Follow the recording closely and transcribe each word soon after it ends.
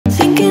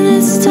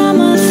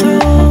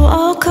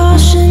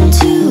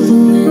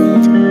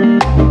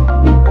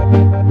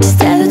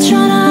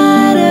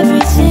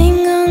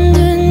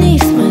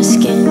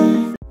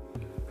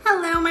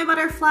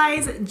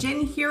guys,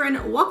 Jen here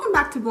and welcome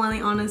back to Blindly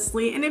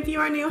Honestly. And if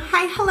you are new,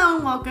 hi, hello,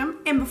 and welcome.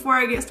 And before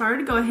I get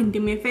started, go ahead and do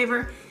me a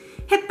favor.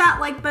 Hit that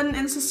like button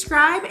and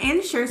subscribe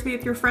and share this video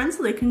with your friends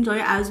so they can enjoy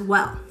it as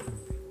well.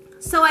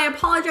 So I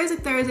apologize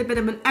if there is a bit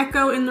of an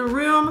echo in the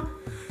room.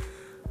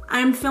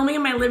 I'm filming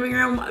in my living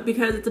room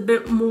because it's a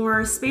bit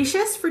more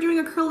spacious for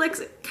doing acrylics.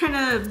 It kind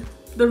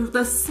of,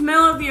 the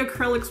smell of the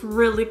acrylics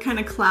really kind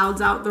of clouds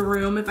out the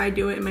room if I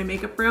do it in my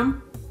makeup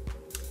room.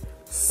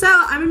 So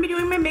I'm gonna be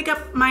doing my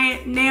makeup,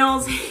 my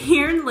nails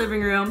here in the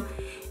living room.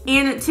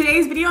 And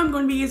today's video, I'm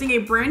going to be using a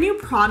brand new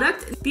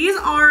product. These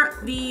are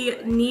the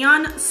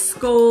Neon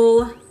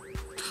Skull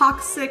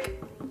Toxic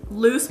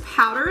Loose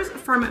Powders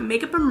from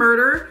Makeup and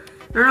Murder.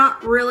 They're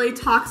not really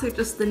toxic,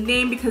 just the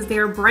name because they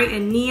are bright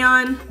and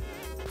neon.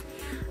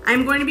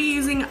 I'm going to be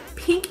using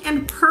pink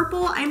and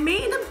purple. I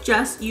may end up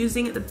just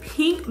using the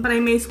pink, but I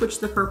may switch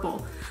to the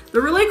purple. The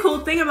really cool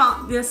thing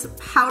about this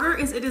powder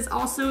is it is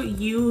also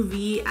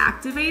UV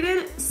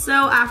activated. So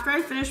after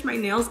I finish my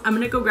nails, I'm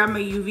gonna go grab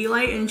my UV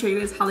light and show you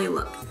guys how they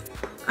look.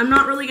 I'm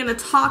not really gonna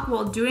talk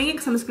while doing it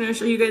because I'm just gonna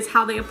show you guys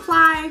how they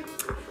apply.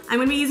 I'm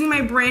gonna be using my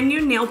brand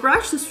new nail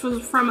brush. This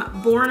was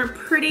from Born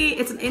Pretty.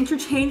 It's an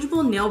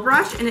interchangeable nail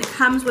brush and it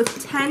comes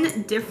with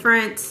 10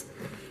 different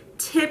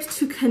tips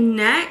to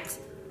connect.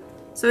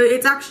 So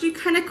it's actually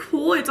kind of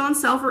cool. It's on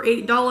sale for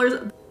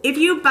 $8. If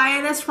you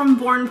buy this from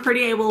Born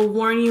Pretty, I will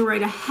warn you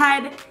right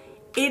ahead.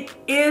 It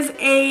is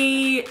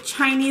a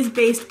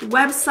Chinese-based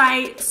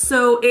website.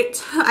 So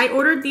I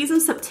ordered these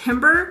in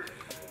September.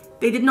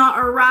 They did not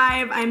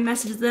arrive. I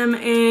messaged them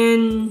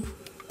in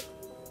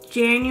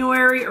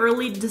January,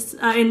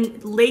 in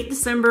late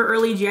December,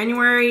 early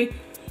January.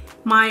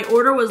 My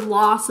order was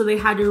lost, so they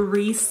had to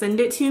resend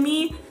it to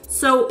me.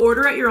 So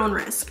order at your own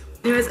risk.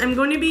 Anyways, I'm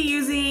going to be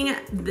using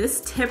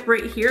this tip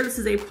right here. This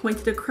is a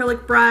pointed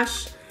acrylic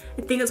brush.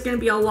 I think it's going to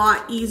be a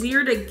lot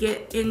easier to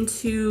get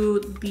into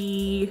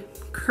the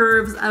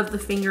curves of the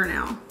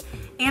fingernail.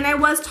 And I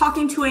was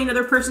talking to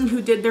another person who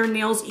did their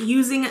nails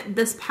using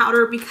this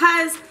powder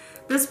because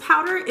this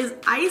powder is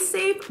eye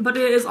safe, but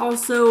it is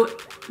also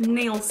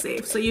nail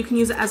safe. So you can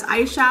use it as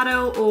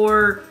eyeshadow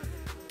or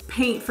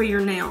paint for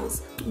your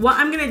nails. What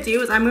I'm going to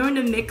do is I'm going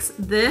to mix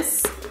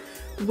this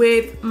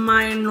with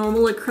my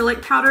normal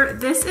acrylic powder.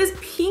 This is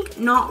pink,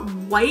 not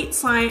white,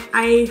 so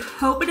I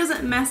hope it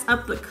doesn't mess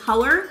up the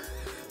color,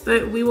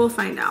 but we will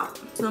find out.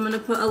 So I'm gonna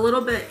put a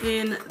little bit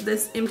in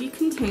this empty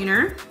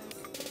container.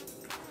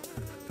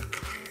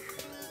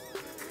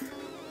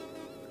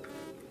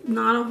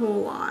 Not a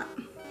whole lot.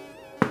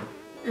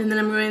 And then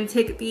I'm going to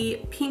take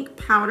the pink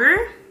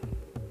powder.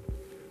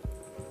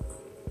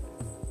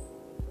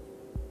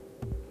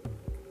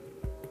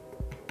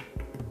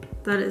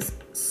 That is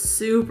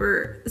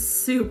super,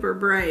 super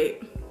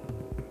bright.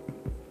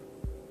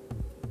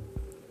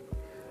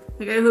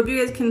 Like, I hope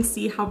you guys can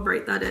see how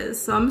bright that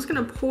is. So I'm just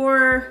gonna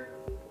pour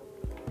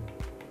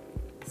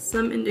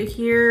some into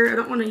here. I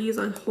don't wanna use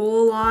a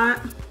whole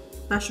lot.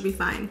 That should be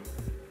fine.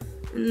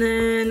 And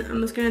then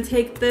I'm just gonna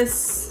take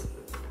this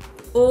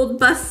old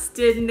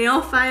busted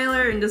nail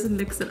filer and just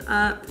mix it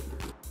up.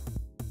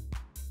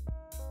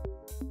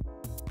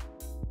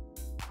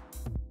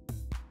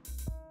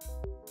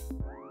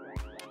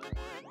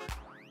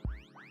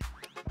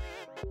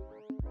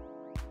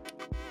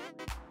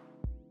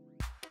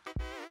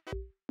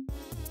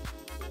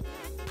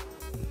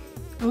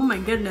 Oh my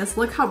goodness,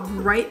 look how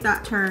bright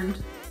that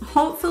turned.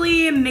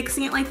 Hopefully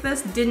mixing it like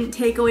this didn't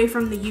take away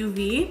from the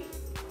UV.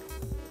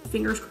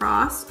 Fingers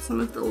crossed. So I'm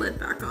gonna put the lid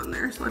back on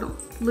there so I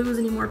don't lose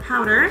any more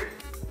powder.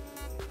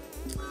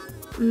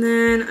 And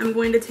then I'm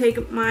going to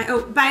take my,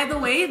 oh, by the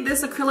way,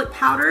 this acrylic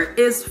powder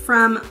is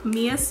from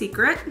Mia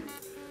Secret.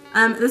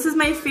 This is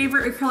my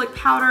favorite acrylic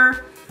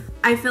powder.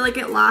 I feel like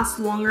it lasts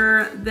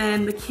longer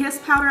than the Kiss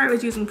powder I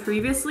was using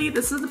previously.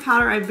 This is the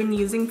powder I've been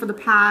using for the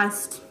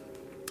past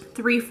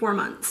 3-4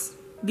 months.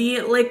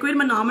 The liquid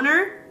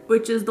manometer,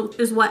 which is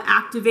what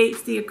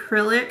activates the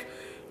acrylic,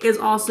 is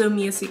also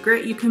Mia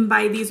Secret. You can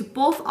buy these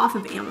both off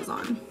of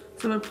Amazon.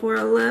 So I'm gonna pour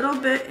a little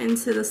bit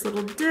into this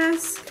little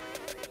disc.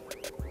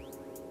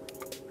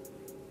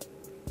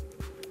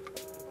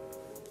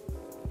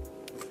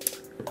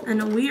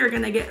 And we are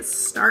gonna get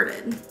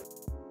started.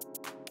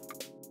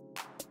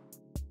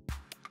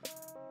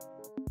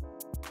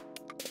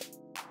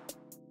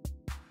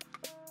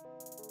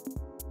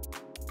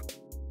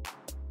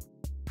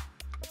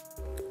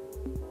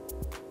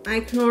 I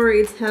can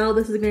already tell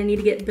this is gonna need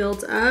to get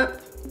built up,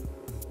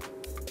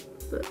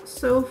 but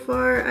so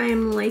far I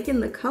am liking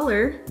the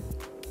color.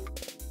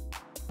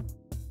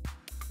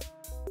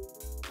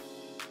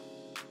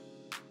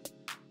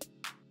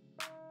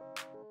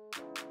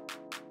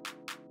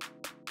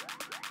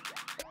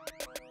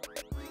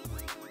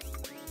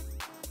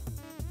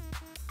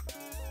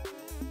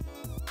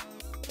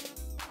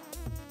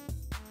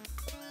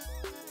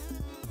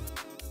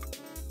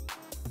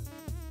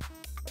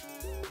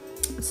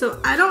 So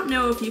I don't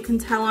know if you can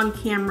tell on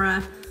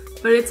camera,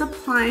 but it's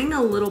applying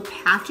a little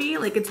patchy.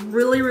 Like it's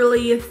really,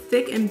 really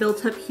thick and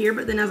built up here,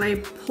 but then as I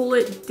pull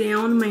it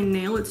down my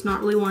nail, it's not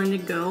really wanting to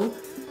go.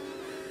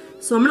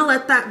 So I'm gonna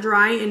let that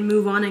dry and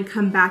move on and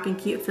come back and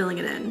keep filling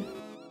it in.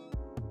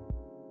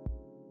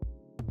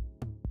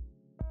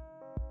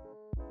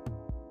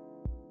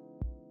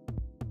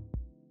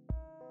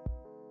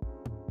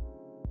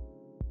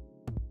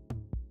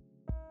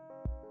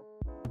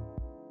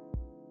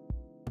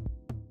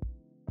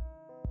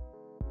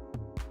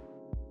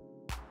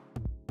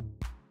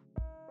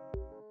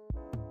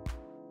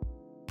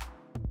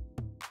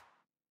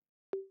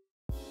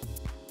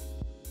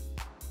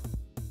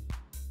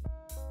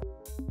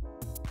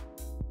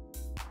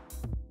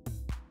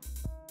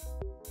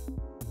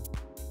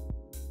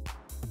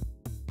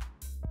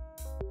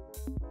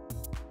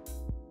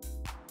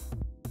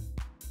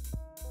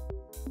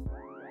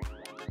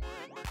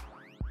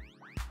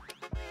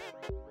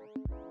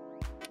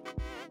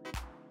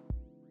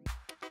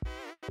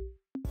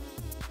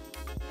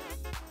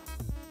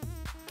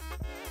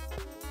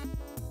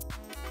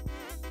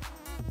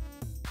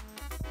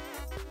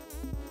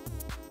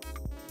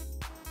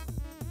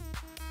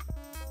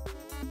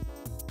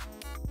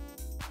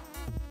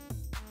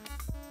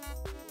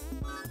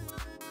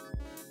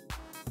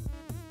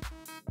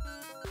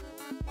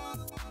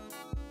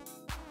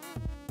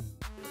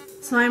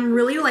 So I'm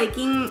really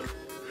liking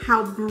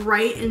how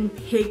bright and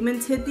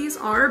pigmented these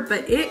are,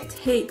 but it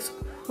takes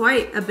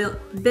quite a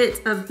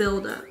bit of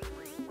buildup.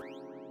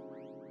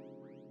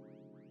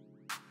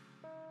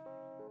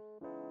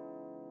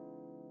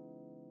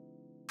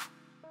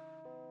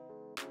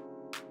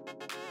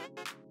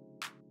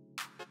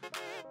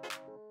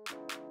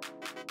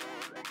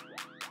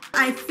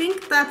 I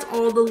think that's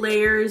all the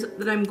layers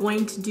that I'm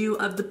going to do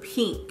of the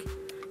pink.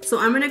 So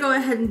I'm gonna go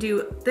ahead and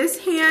do this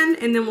hand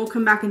and then we'll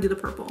come back and do the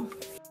purple.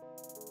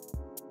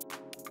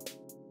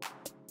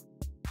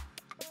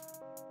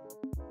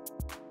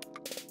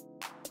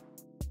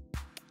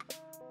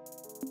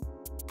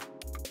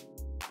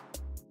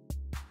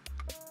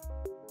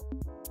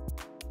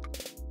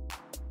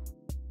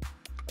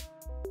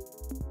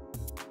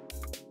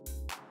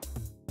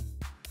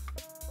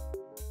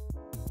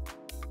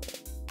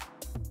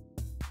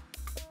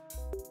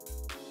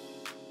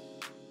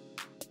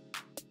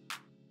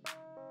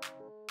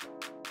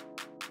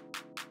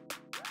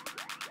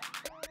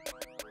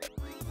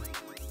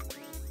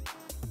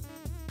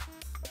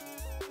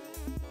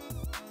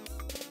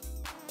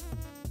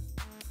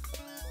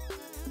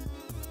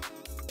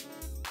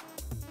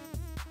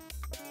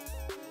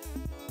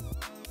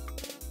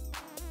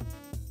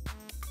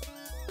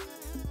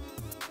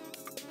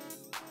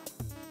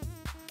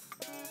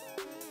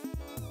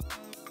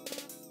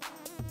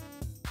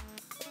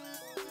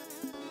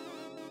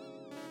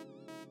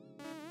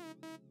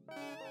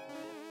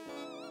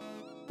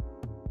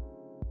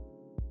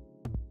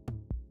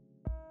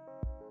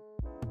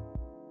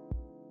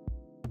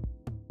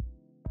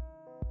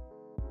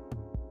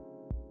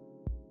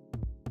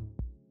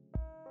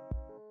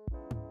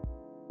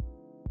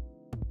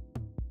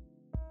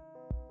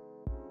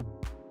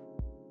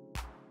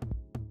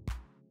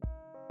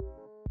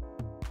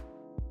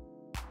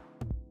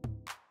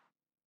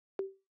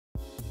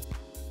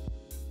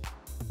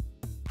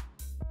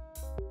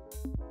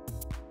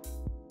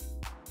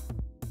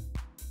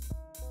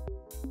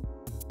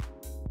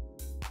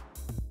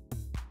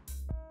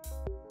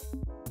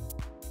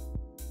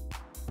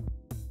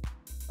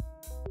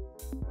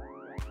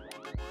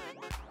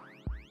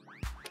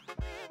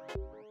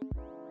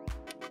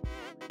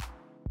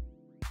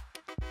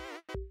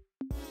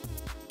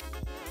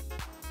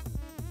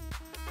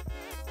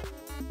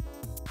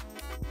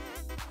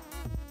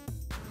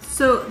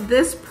 So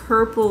this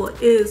purple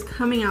is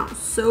coming out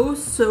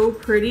so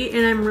pretty,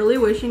 and I'm really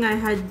wishing I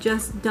had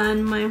just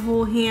done my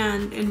whole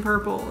hand in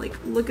purple. Like,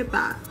 look at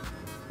that.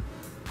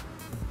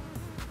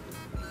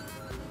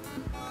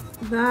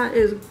 That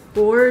is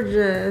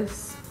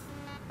gorgeous.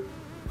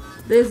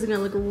 This is gonna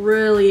look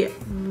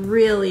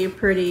really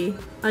pretty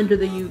under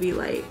the UV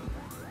light.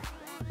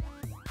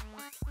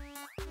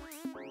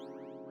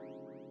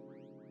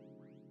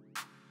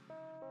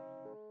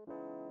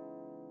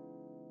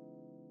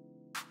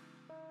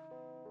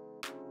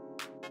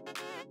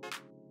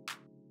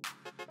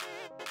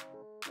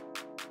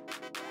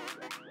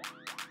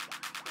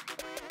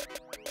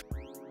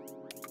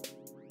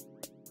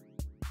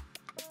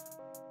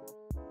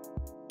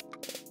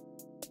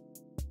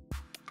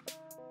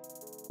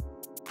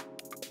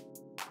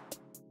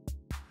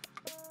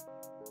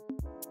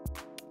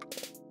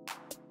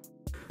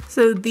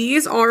 So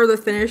these are the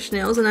finished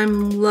nails, and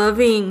I'm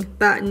loving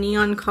that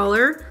neon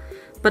color,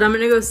 but I'm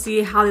gonna go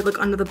see how they look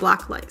under the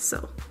black light,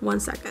 so 1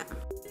 second.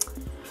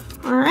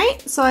 All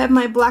right, so I have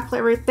my black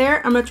light right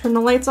there. I'm gonna turn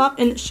the lights off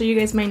and show you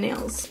guys my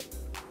nails.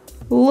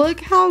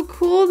 Look how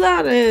cool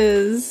that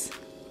is.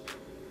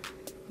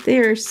 They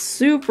are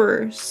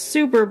super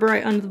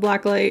bright under the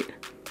black light.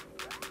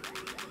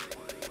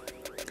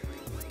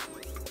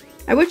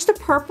 I wish the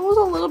purple was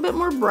a little bit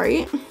more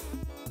bright.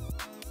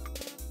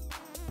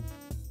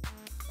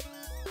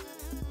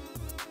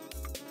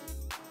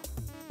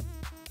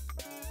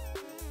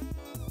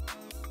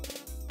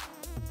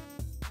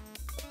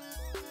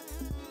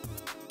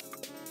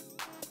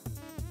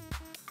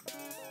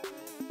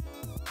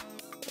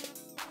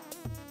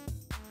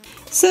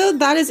 So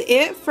that is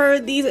it for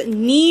these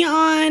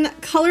neon,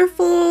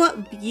 colorful,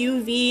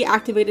 UV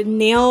activated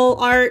nail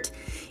art.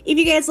 If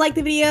you guys like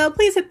the video,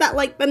 please hit that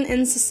like button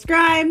and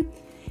subscribe.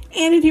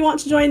 And if you want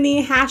to join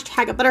the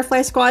hashtag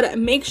Butterfly Squad,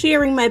 make sure you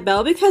ring my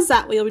bell because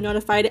that way you'll be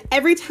notified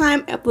every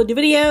time I upload new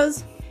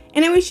videos.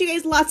 And I wish you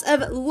guys lots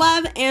of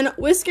love and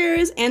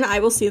whiskers, and I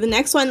will see you in the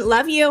next one.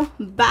 Love you.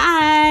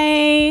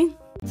 Bye.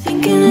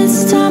 Thinking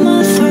it's time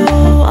I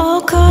throw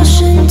all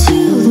caution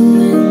to